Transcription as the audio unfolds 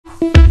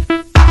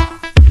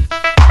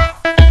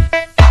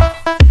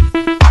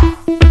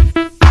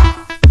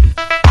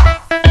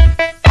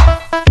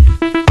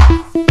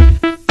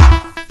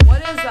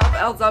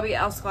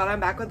Squad.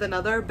 I'm back with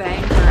another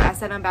banger. I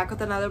said I'm back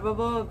with another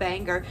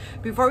banger.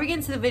 Before we get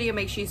into the video,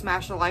 make sure you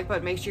smash the like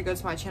button. Make sure you go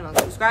to my channel and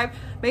subscribe.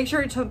 Make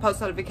sure you turn the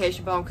post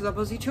notification bell on because I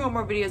post 2 or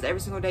more videos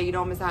every single day. You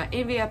don't miss out on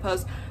any video I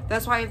post.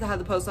 That's why you have to have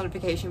the post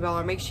notification bell,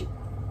 or make sure you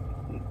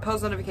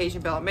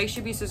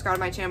be subscribed to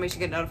my channel. Make sure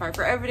you get notified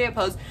for every video I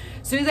post.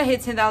 As soon as I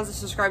hit 10,000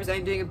 subscribers,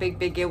 I'm doing a big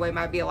giveaway.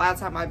 Might be a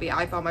laptop, might be an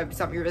iPhone, might be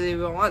something you really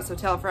want. So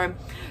tell a friend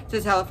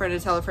to tell a friend to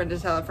tell a friend to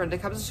tell a friend to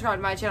come subscribe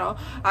to my channel.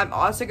 I'm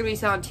also going to be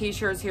selling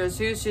t-shirts here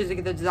soon to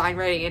get the design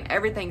ready and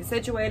everything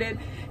situated.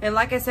 And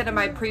like I said in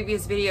my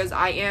previous videos,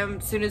 I am,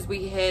 as soon as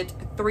we hit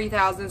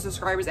 3,000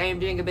 subscribers, I am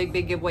doing a big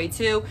giveaway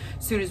too.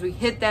 As soon as we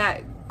hit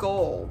that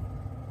goal.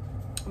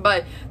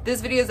 But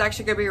this video is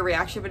actually going to be a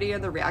reaction video.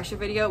 The reaction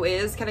video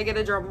is, can I get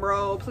a drum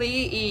roll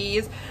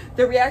please?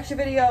 The reaction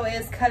video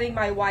is cutting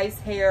my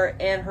wife's hair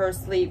in her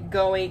sleep,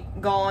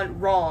 gone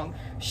wrong.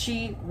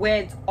 She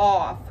went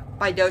off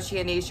by Dolce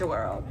and Nesha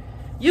World.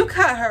 You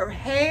cut her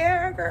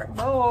hair, girl.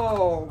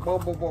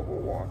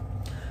 Whoa.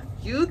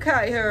 You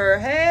cut her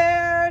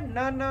hair.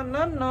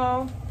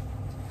 No.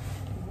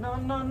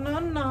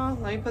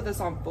 Let me put this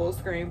on full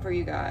screen for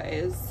you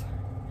guys.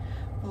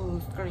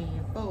 Full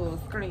screen.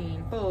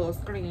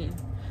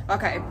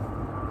 Okay.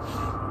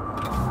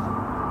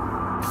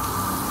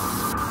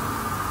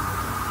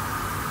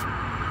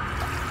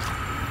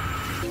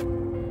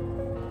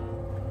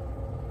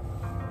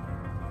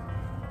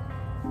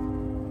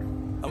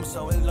 I'm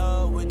so in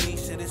love with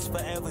Nesha, this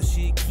forever.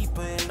 She a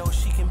keeper and know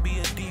she can be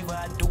a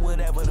diva. I do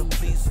whatever to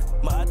please her.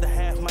 My other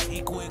half, my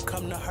equal, it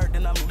come to her,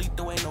 then I'm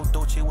lethal. Ain't no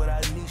Dolce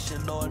without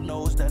Nesha. Lord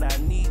knows that I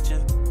need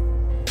you.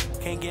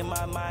 Can't get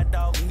my mind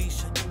off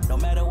Nesha. No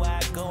matter where I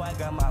go, I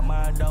got my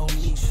mind on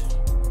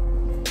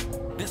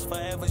Nesha. This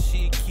forever,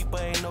 she a keeper.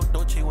 Ain't no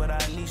Dolce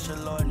without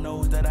Nesha. Lord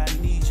knows that I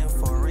need you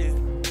for real.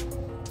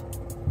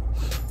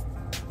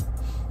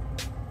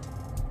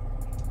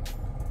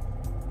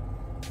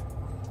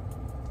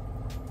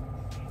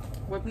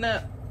 Whipping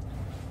up.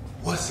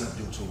 What's up,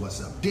 Dolce? What's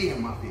up?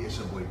 Damn, my feet. It's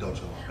your boy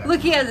Dolce.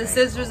 Look, he has his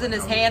scissors in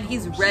his hand.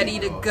 He's ready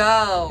to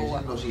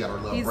go.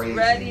 He's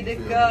ready to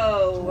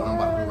go. What I'm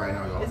about to do right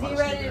now, y'all. Is he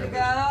ready to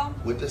go?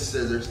 With the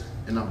scissors,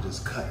 and I'm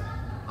just cutting.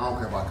 I don't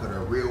care if I cut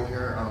her real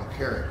hair. I don't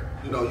care.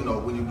 You know,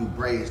 when you do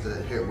braids,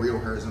 the hair, real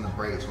hair is in the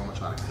braids, so I'm gonna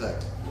try to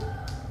cut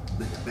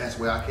the best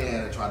way I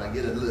can and try to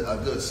get a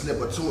good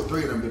snip of 2 or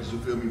 3 of them bitches. You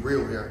feel me?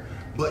 Real hair.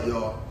 But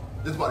y'all,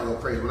 this is about to go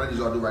crazy. What I need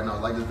y'all to do right now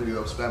is like this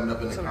video, spam it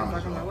up in the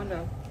comments. My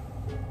window.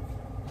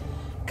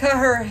 Cut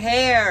her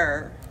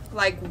hair.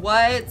 Like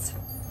what?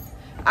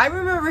 I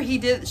remember she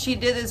did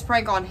this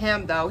prank on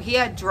him though. He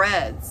had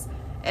dreads,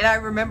 and I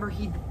remember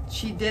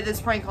she did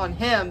this prank on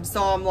him.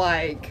 So I'm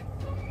like,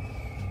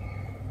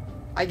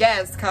 I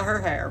guess cut her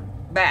hair.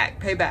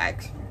 Pay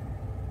back.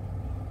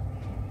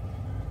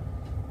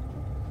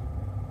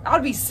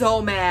 I'd be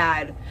so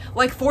mad.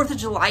 Like 4th of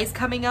July is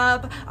coming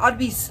up. I'd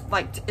be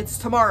like, it's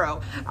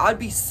tomorrow. I'd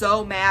be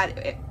so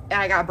mad,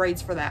 and I got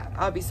braids for that.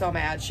 I'd be so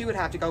mad. She would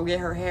have to go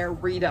get her hair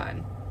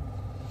redone.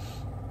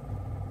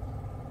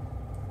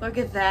 Look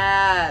at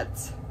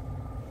that.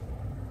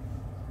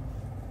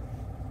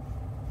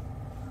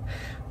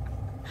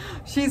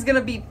 She's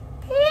gonna be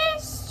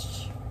pissed.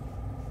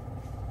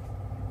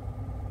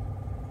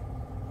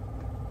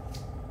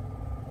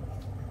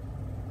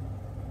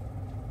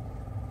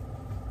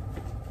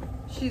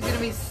 She's gonna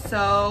be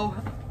so...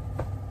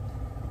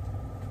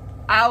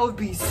 I would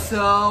be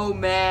so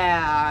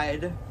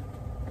mad.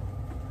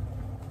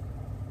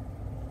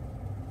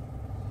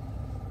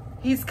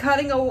 He's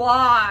cutting a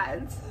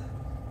lot.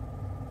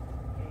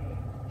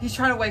 He's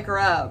trying to wake her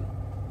up.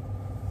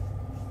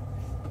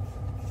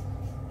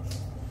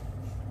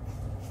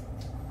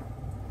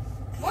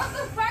 What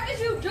the fuck is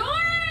you doing?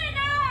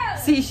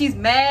 See, she's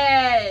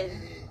mad.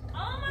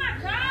 Oh my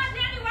God,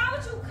 Danny, why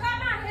would you cut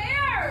my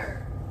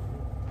hair?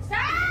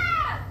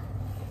 Stop!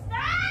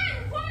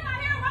 You're pulling my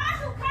hair. Why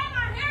would you cut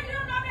my hair? You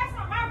don't know that's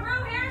my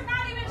real hair. It's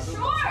not even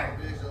short.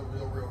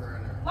 Real hair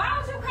in there. Why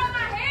would you cut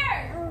my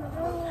hair?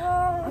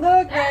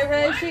 Look,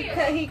 Ray,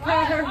 he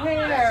cut her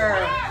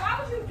hair.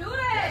 Why would you do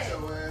that?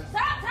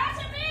 Stop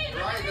touching me.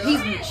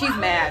 She's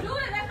mad.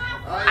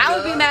 I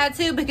would be mad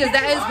too because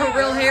that is her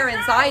real hair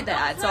inside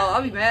that. So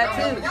I'll be mad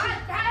too.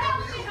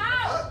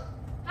 How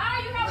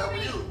are you helping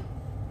me?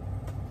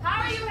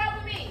 How are you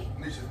helping me?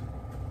 Nesha.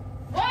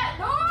 What?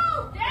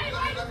 No! Daddy, why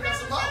are you putting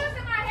scissors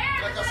in my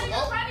hair?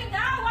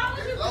 Why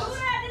would you do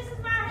that? This is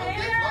my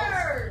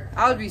hair. I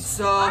would be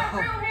so... My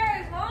real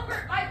hair is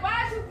longer. Like,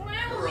 why is you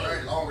playing with me? Your real hair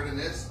is longer than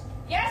this.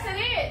 Yes, it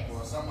is.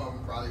 Well, some of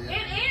them probably is.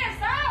 It is.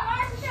 Stop.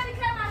 Why is you trying to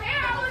cut my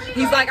hair?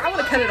 He's like, I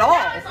want to cut it all.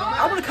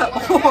 I want to cut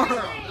more. It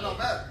don't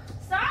matter.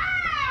 Stop.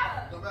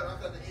 It don't matter. I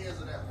cut the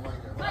ends of that one right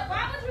there. But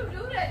why would you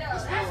do that, though?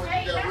 This That's real-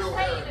 hating. you got That's real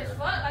hair hating in as there.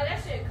 fuck. Like,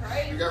 that shit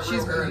crazy. You got real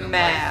She's hair in them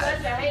mad.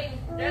 Such a hating.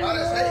 How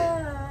that's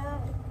hating?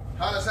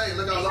 How that's hating?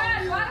 Look how long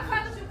it is. Why the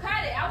fuck would you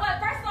cut it?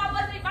 First of all,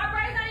 my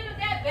braids not even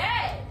that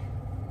bad.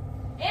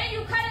 And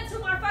you cut into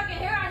my fucking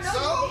hair. I know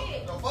you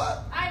did. The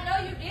fuck? I know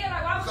you did.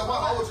 Like, why would So you my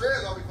whole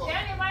dreads gonna be fucked.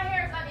 Danny, my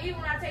hair is uneven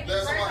when I take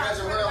That's these braids why I got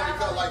your hair on out.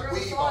 because smell like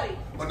weed,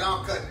 but now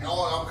I'm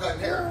cutting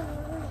hair.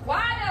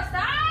 Why the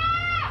stop?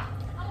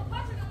 I'm gonna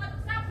punch you.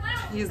 Stop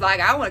playing. He's like,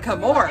 I want to cut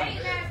more. That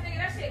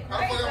shit How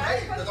the crazy. fuck I'm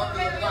hating? Because I'm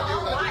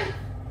doing what I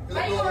do.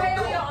 How you gonna hate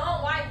on your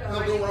own wife though?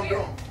 I'm doing what I'm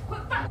doing.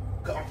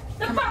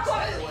 The fuck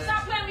off with me.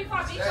 Stop playing with me before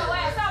I beat your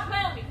ass. Stop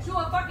playing with me. Cause you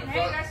a fucking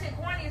hater. That shit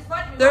corny as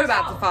fuck to me. They're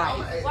about to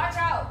fight. Watch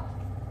out.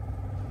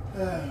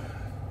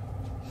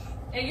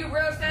 And you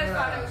real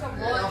satisfied with some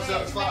boy. I'm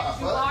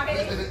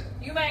satisfied.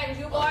 You mad because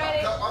you bought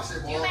it?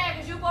 You mad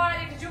because you bought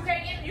it because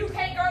you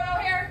can't grow no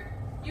hair?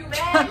 You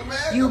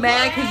mad? You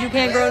mad because you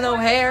can't grow no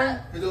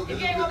hair? If you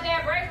ain't over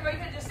there breaking, but you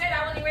could just say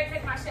I wasn't ready to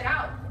take my shit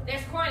out.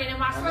 That's corny. And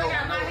my swear to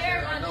God, my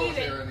hair is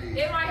uneven.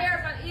 If my hair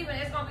is uneven,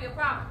 it's gonna be a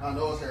problem. I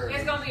know it's hair.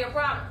 It's gonna be a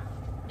problem.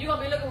 You're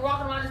gonna be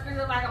walking around the street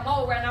looking like a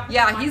mole right now.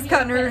 Yeah, he's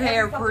cutting her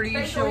hair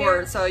pretty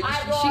short, so he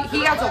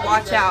has to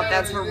watch out.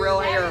 That's her real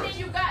hair. Everything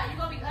you got, you're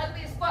gonna be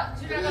ugly as fuck.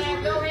 You're not gonna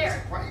have no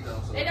hair.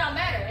 It don't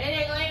matter.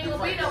 It ain't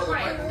gonna be no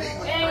prank.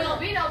 It ain't gonna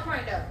be no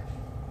prank though.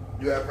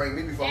 You have pranked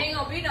me before. It ain't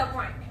gonna be no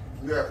prank.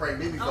 You have pranked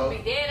me I'm before. gonna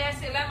be dead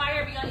ass shit. Let my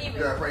hair be uneven. You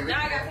gotta prank me Now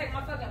I before. gotta take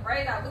my fucking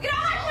braids out. But get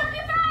out of here,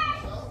 get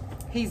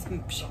back! He's. Damn,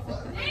 what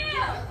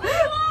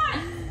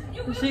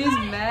you want?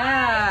 She's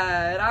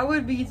mad. I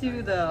would be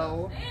too,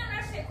 though. Damn,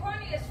 that shit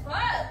corny as fuck.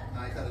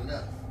 I ain't cut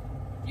enough.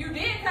 You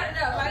did cut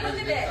it up. Like, look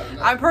at that.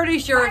 I'm pretty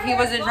sure if he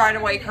wasn't trying to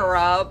wake her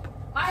up,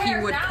 My he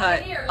hair's would down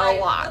cut here. a Like,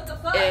 lot, what the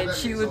fuck? and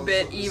she would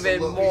be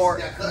even more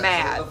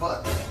mad.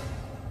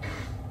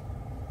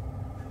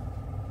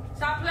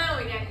 Stop playing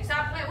with me, Danny.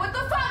 Stop playing. What the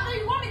fuck? Do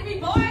you want me to be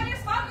boring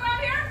as fuck around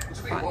here? There's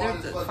a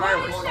Why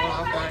fireworks you going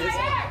off cutting on my this.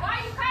 hair? Why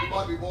you cutting? You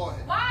about to be bored.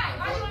 Why?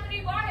 Why you want me to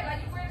be boring?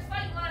 Like you weird as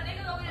fuck. You want a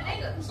nigga over the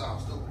nigga. You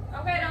sound stupid.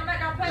 Okay, don't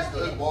play It's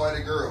with good me. boy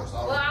and girls.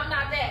 Well, I'm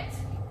not that.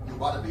 You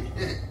about to be.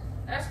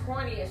 That's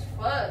corny as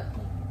fuck.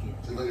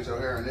 Just look at your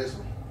hair in this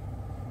one.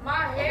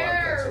 My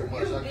hair. cut too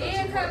much. You I cut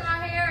did too cut much.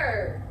 my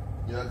hair.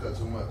 You done cut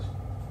too much.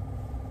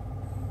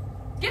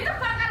 Get the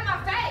fuck out of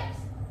my face.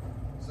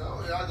 So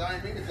I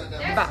ain't mean to cut that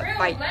That's About much. to real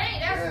fight. lame.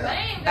 That's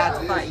lame, About though.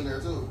 to It fight. is in there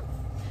too.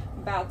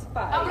 About to A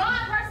fight.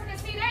 blind person can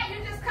see that.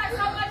 You just cut so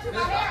much of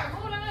my hair.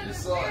 Move them in You the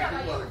saw it. spirit. You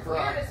Like, about to you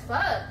cry. weird as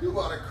fuck. You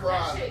about to That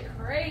cry. shit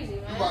crazy,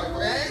 You about to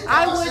man. cry.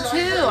 I would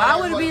too. I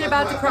would be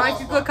about to cry if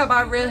you could cut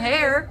my real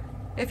hair.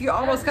 If you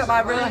almost cut my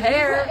real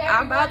hair,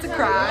 I'm about to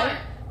cry.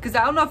 Because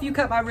I don't know if you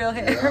cut my real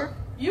hair.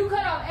 You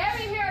cut off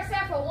every hair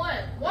except for one.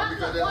 Let me One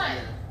cut for that one. one.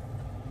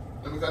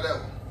 Let me cut that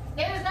one.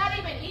 It was not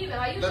even even.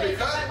 Like you Let me said,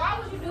 cut like, it. why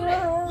would you do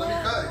that? Let me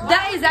cut it.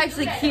 That is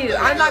actually cute.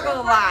 I'm not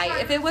gonna lie.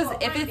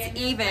 If it's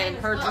even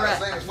her dress,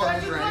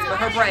 but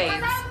her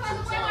braids.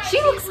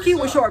 She looks cute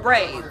with short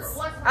braids.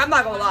 I'm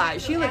not gonna lie.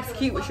 She looks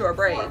cute with short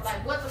braids.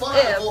 Like, what the Fuck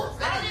fuck? it, I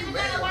for didn't even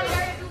know nobody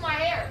had to do my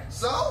hair.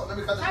 So let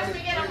me cut the Touch me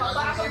again, I'm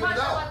let me even it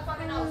out.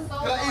 fucking nose so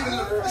Can I even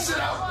hard. look this shit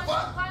out?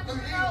 Fuck. Punch Let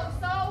me your nose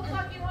so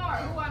fucking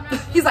hard. Ooh, I'm not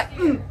He's like,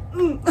 scared.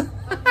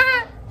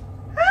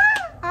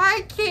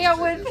 I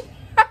can't with.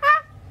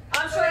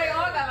 I'm sure they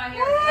all got my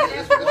hair.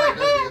 It's because I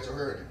didn't get your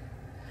hair.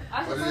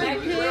 I should But smack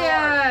it you is- real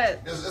hard.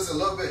 Can't. It's a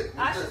little bit.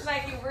 I should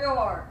smack you real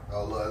hard.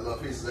 Oh, little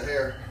pieces of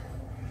hair.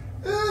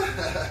 Why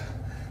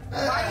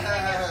you think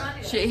that's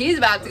funny? Shit, he's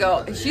about to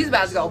go. She's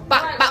about to go.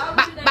 Bop, bop,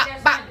 bop,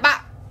 bop, bop,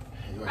 bop.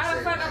 How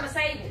the fuck I'ma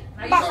save it?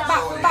 Now you Bop, sound bop,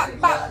 so bop, hairy.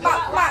 bop,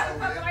 bop, Why the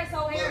fuck am I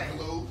so hairy?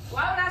 Glue.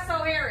 Why would I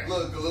so hairy?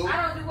 Look, glue.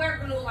 I don't do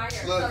wear glue in my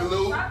hair. Look, So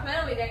glue. stop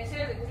playing with me, Danny.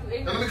 Seriously, 'cause you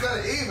Now let me ignorant.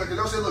 cut it even, because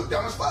don't say look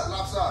dumb as fuck,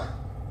 lopsided.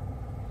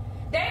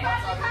 They about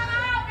to come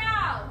out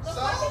now. The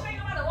So? fuck you think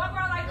I'm about to walk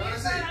around like Let me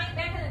this? see. Son? I ain't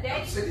back in the day.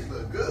 Them cities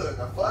look good.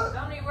 The fuck?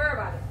 Don't even worry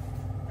about it.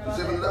 You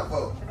zipping it up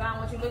for? Because I don't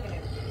want you looking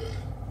at me.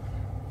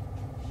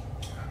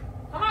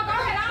 Come on, go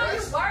ahead. I don't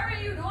you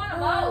worry. You doing the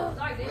most.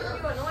 Like, this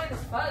you annoying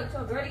as fuck. You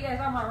so dirty ass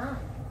out my room.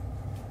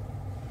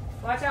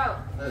 Watch out.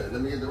 Hey, let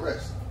me get the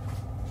rest.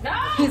 No.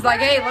 He's like,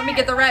 hey, let me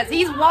get the rest.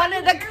 He's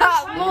wanted to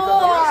cut more.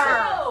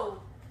 No.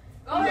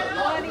 Go You ahead. got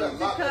No. Wanting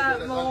to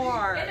cut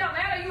more. It don't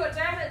matter. You a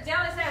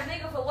jealous ass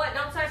nigga for what?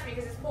 Don't touch me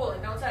because it's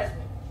pulling. Don't touch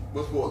me.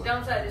 What's for?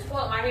 Don't touch. It's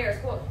pulling. My hair is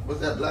pulling.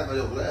 What's that black on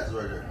your glasses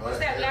right there? Oh, What's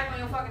that's that hair. black on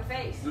your fucking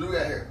face? You do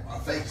that here. My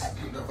face.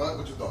 The fuck?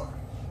 What you thought?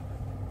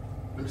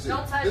 Let me see.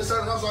 Don't touch This it.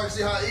 time so I can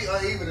see how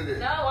uneven it is.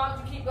 No, why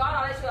would you keep going?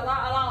 I'll let you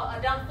allow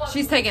a dumb fuck.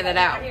 She's taking it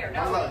out.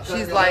 not She's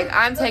cutting like, it.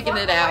 I'm taking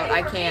it out.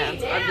 I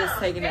can't. I'm just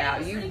taking it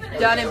out. You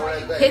done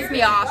it. Pissed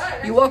me off.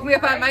 You woke me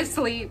up out of my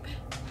sleep,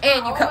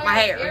 and you cut my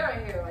hair.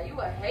 Like, you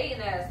a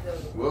hating ass dude.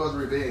 What was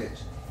revenge?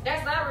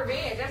 That's not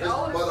revenge. That's It's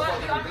old as fuck.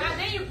 motherfucking revenge.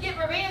 Then you get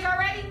revenge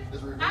already?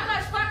 It's revenge. How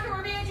much fucking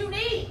revenge you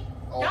need?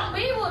 Oh. Don't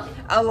be with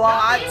me. A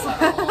lot.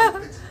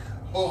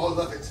 Oh, I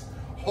love it.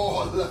 Oh,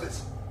 I love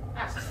it.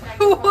 I should smack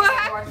you What?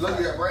 hard. Look,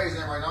 you got braids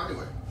in right now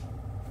anyway.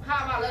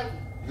 How am I lucky?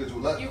 Because you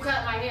lucky. You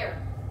cut my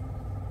hair.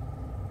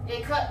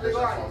 It cut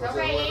regardless.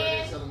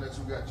 Okay, Tell them that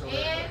you got your and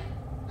hair.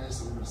 And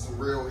some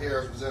real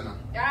hairs was in them.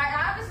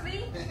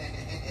 obviously.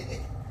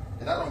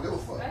 And I don't give a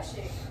fuck. That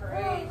shit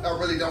crazy. I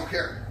really don't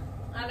care.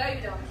 I know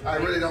you don't. I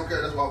really don't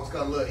care. That's why I was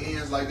cutting little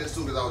ends like this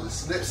too, because I was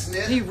just snip,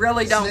 snip. He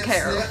really don't snip,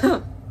 care.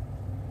 snip.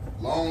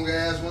 Long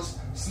ass ones,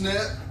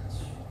 snip.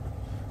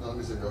 Let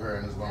me see if your hair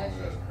in this long. That's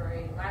just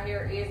crazy. My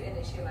hair is in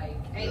this shit. Like,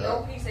 ain't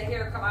no piece of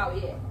hair come out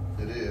yet.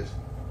 It is.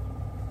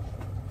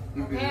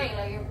 Okay,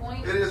 like your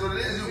point. It is what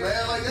it is. You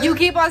mad like that? You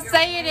keep on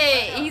saying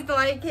it. He's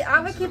like,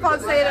 I'm gonna keep on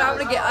saying it. I'm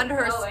gonna get under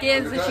her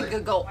skin so she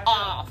could go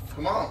off.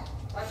 Come on.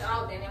 Watch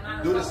out, then.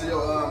 Do this to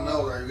your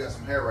nose, or you got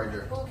some hair right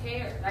there. Who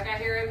cares? Like I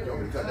hear everywhere. You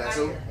want me to cut that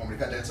too? Want me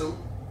to cut that too?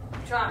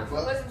 Try. Put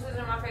some scissors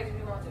in my face if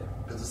you want to.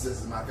 Put some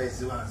scissors in my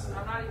face, you want to.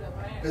 I'm not even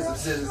playing. Put some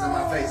scissors in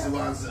my face, you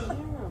want to.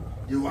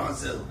 You want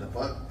to. The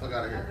fuck? Fuck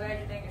out of I'm here. glad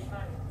you think it's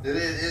funny. It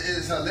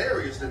is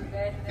hilarious to me.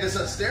 It's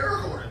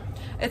hysterical to me.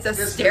 It's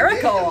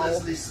hysterical.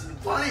 It's ridiculously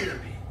funny to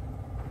me.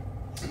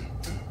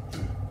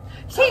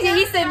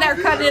 He's sitting there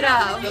cutting it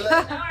up. No,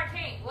 I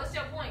can't. What's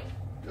your point?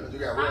 You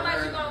got real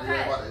hair. You're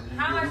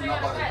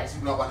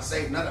not about to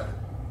save none of it.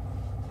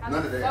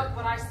 None of that. Fuck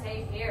would I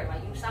save hair?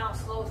 Like, you sound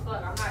slow as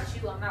fuck. I'm not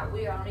you. I'm not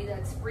weird. I don't need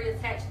that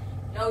reattach.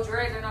 No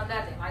dreads or no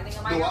nothing. Like,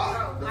 nigga, my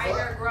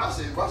hair grow.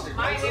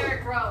 My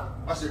hair grow.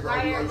 My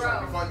hair grow.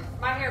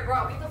 My hair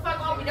grow. Get the fuck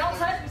off me. Don't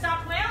touch me.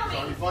 Stop playing with me.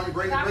 Trying to be funny.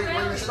 Bring that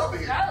shit over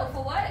here. No,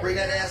 for what? Bring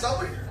that ass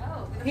over here.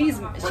 She's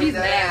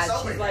mad.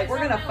 She's like, we're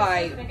gonna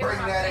fight. Bring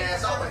that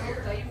ass over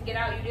here. So you can get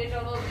out. You did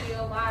your little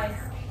video. Bye.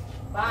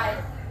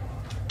 Bye.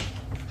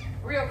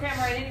 Real camera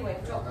right anyway.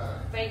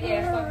 Fake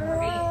ass fucking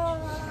revenge.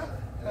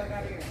 Fuck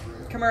out of here.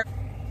 Come here.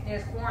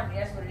 It's quarantine.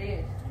 That's what it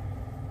is.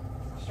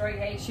 Straight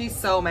hate. She's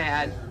so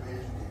mad.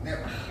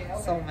 Yeah, okay.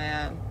 So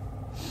mad.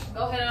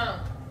 Go ahead on.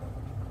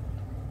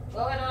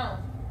 Go ahead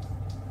on.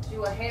 She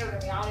was hater to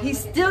me. He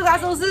still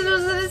got those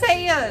scissors in his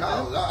hand.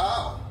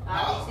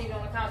 I'll see you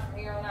on the couch from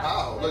here on out.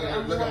 How? Look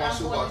at my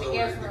shoebox over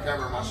there. The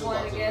camera in my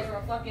shoebox over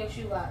there. Fuck your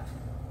shoebox.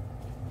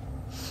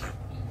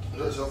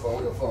 That's your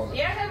phone. Your phone.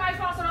 Yeah, that's my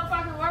phone, so don't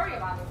fucking worry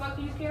about it. Fuck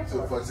do you care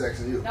So for? fuck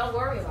texting you. Don't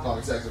worry about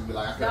Talking it. text and be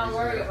like, I cut Don't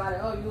worry hair. about it.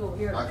 Oh, you a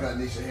weirdo. I cut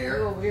Nesha hair.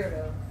 You a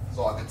weirdo.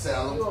 So I can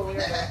tell him. You a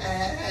weirdo.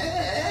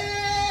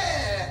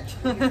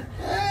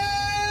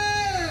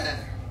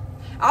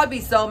 I'd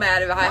be so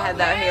mad if I had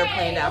that hair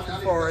playing back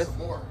and forth.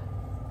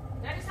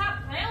 Daddy,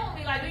 stop playing with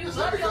me. Like, do you Just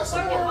love let me your cut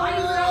some fucking more. life? I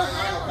ain't Stop gonna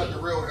cut the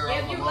playing real with hair me. off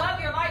If you my love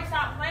your life,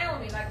 stop playing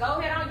with me. Like, go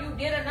ahead on. You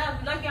did enough.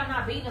 You lucky I'm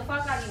not beating the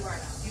fuck out of you right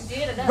now. You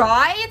did enough.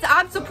 Right?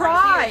 I'm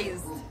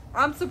surprised.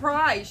 I'm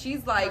surprised.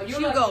 She's like,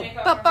 she'll go,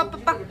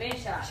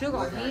 she'll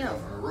go ham.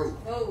 Move.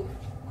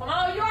 Come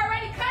on, you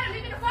already cut it.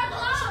 Leave me the fuck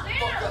alone.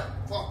 Damn.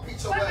 Fuck,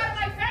 beat your Fuck out of ass.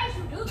 my face.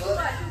 You do too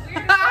much. You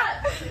weird as fuck.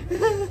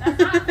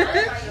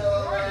 That's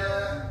not funny.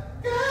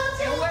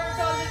 Like, and whoever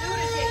told you to do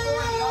this shit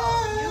for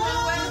y'all. You and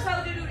whoever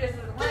told you to do this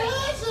is lame.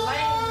 Lame as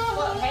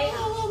fuck.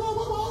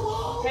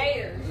 Haters.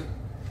 Haters.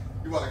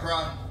 You about to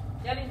cry?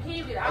 Y'all didn't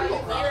keep it. Oh, you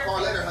gonna cry?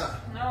 Cry later, huh?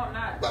 No, I'm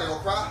not. You about to go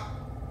cry?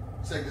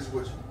 Take this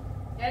with you.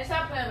 Yeah,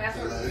 stop playing. That's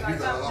what it's like.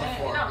 Stop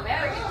playing. It don't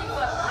matter. Get you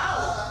fucking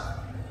out.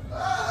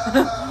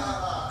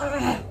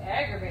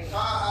 Aggravating. That's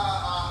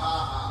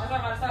why I'm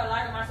about to start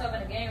locking myself in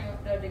the game room,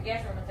 the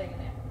guest room and taking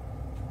that.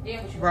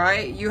 Yeah, what you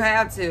Right? You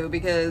have to,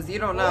 because you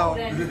don't know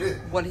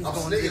what he's I'm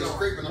going sneaking, to I'm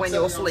creeping. when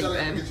you're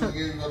sleeping. Get you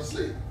again, go to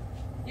sleep.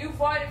 You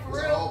farted for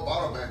There's a real? whole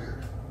bottle back there.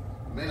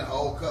 I mean, a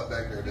whole cup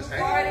back there. You Just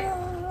farted?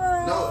 hanging.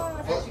 No,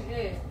 Yes, fuck. you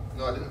did.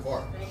 No, I didn't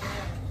fart.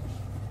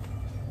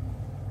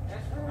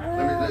 That's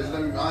right.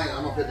 Let me. I'm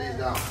gonna put these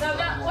down. So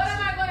now, what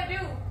am I gonna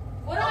do?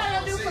 What am I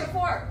gonna do for the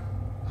fork?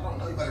 I don't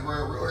know. You better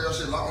real your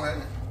shit long, ain't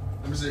it?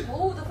 Let me see.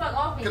 Move the fuck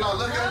off me. Can I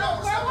look at it? No,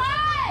 for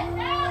what?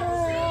 No,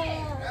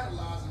 shit.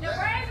 Analyzing The that.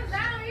 braids is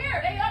down here.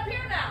 They up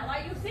here now.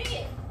 Like, you see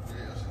it. Yeah,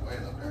 she way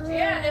up there.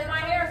 Yeah, and if my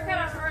hair is cut, I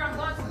swear I'm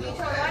going to beat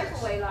your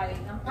life away. Like,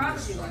 I'm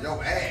promise you. On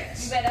your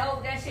ass. You better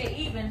hold that shit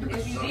even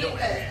if you on did your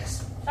cut it.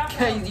 ass. Stop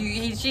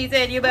playing. She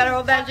said you better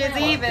hold that shit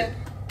even.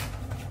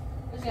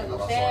 This gonna go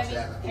stab me,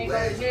 can't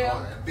go to jail,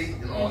 and be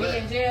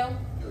in jail,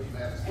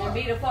 and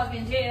be the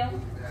fucking jail,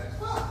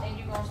 and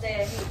you gonna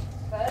stab me.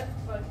 Fuck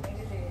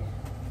nigga dead.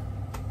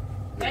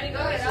 Daddy, go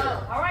ahead on.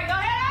 Alright, go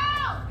ahead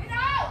on! Get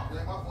out!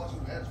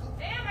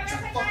 Damn, I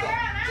gotta take my hair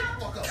out now!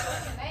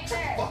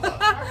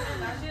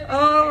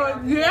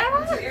 Oh,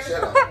 yeah? Take a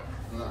shit out.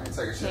 No, you take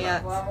a shit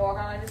out.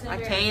 Can't. I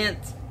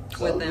can't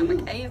with them. I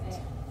can't.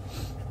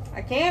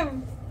 I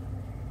can't.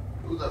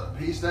 Who's that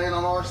pee stain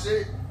on our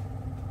shit?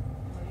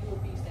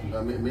 Me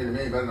and the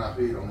man better not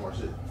pee on our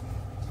shit.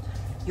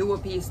 You a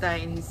pee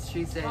stain.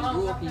 She said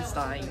you a pee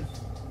stain.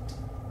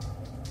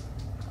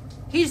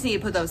 He just need to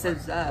put those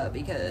scissors up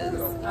because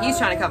he's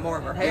trying to cut more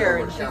of her hair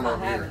and she's not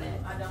having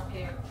it. I don't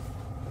care.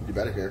 You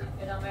better care.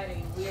 It don't matter.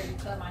 You weird. You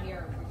cut my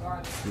hair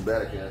regardless. You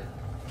better care.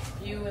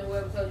 You and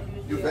whoever told you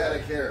to You better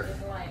care.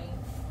 It's lame.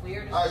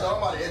 Weird as Alright, so fuck.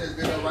 I'm about to end this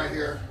video right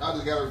here. I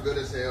just got her good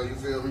as hell, you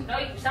feel me? No,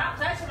 you stop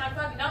touching my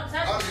fucking. Don't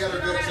touch I just got her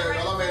good as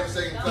hell. All I made a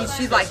mistake.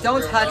 She's like,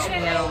 don't touch me.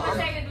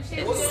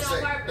 It was a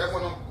mistake. That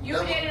one, You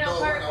did it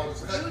on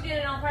purpose. You did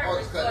it on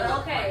purpose. But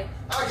okay.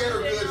 I gave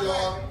her good,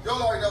 y'all.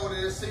 Y'all already know what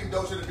it is. See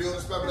Dolce in the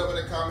building. Spam it up in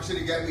the comments. She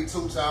got me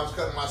 2 times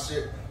cutting my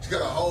shit. She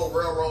got a whole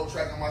railroad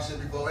track on my shit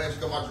before, and she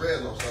got my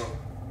dreads on. So,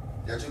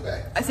 got you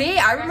back. See,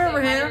 I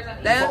remember him.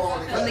 Then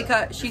when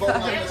she cut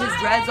his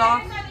dreads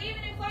off.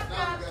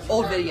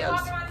 Old videos.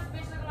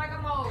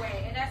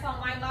 And that's on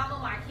my mama,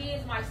 my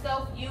kids,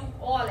 myself, you,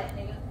 all that,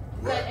 nigga.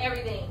 Cut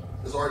everything.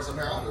 There's already some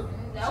hair on it.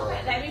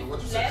 Okay,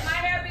 let my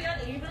hair be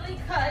unevenly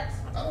cut.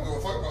 I don't give a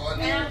fuck about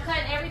And I'm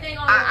cutting everything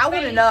on I your want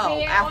to face, know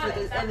hair, after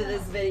all the that. end of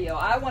this video.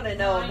 I want to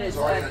know if it's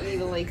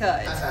unevenly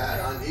cut.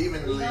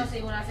 Unevenly. You're gonna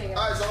see when I say it.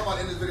 Alright, so I'm about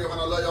to end this video, man.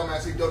 I love y'all,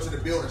 man. See Dolce the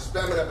building.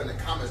 Spam it up in the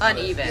comments.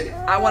 Uneven.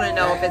 I want to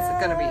know if it's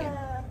gonna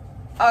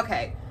be.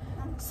 Okay,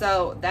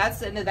 so that's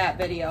the end of that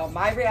video.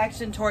 My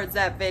reaction towards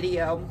that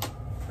video.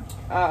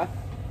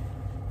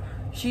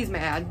 She's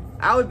mad.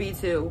 I would be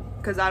too,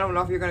 because I don't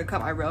know if you're gonna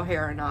cut my real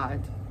hair or not.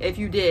 If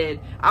you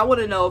did, I want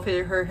to know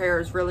if her hair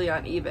is really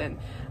uneven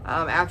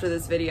after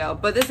this video.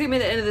 But this is gonna be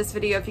the end of this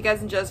video. If you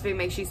guys enjoyed this video,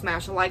 make sure you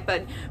smash the like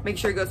button. Make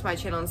sure you go to my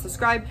channel and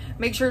subscribe.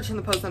 Make sure to turn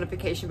the post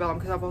notification bell on,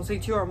 because I'm posting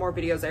 2 or more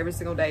videos every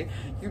single day.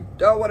 You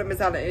don't want to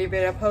miss out on any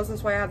video I post.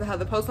 That's why I have to have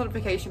the post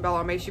notification bell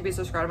on. Make sure you be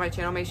subscribed to my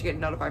channel. Make sure you get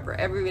notified for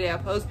every video I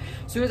post.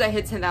 As soon as I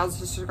hit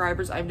 10,000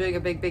 subscribers, I'm doing a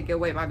big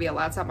giveaway. It might be a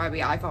laptop, might be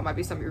an iPhone, might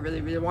be something you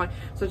really want.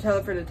 So tell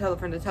a friend to tell a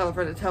friend to tell a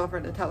friend to tell a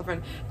friend to tell a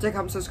friend to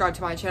come subscribe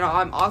to my channel.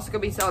 I'm also gonna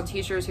be selling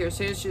t-shirts here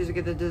soon, to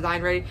get the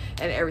design ready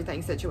and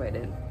everything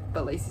situated.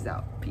 But Lacey's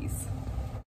out. Peace.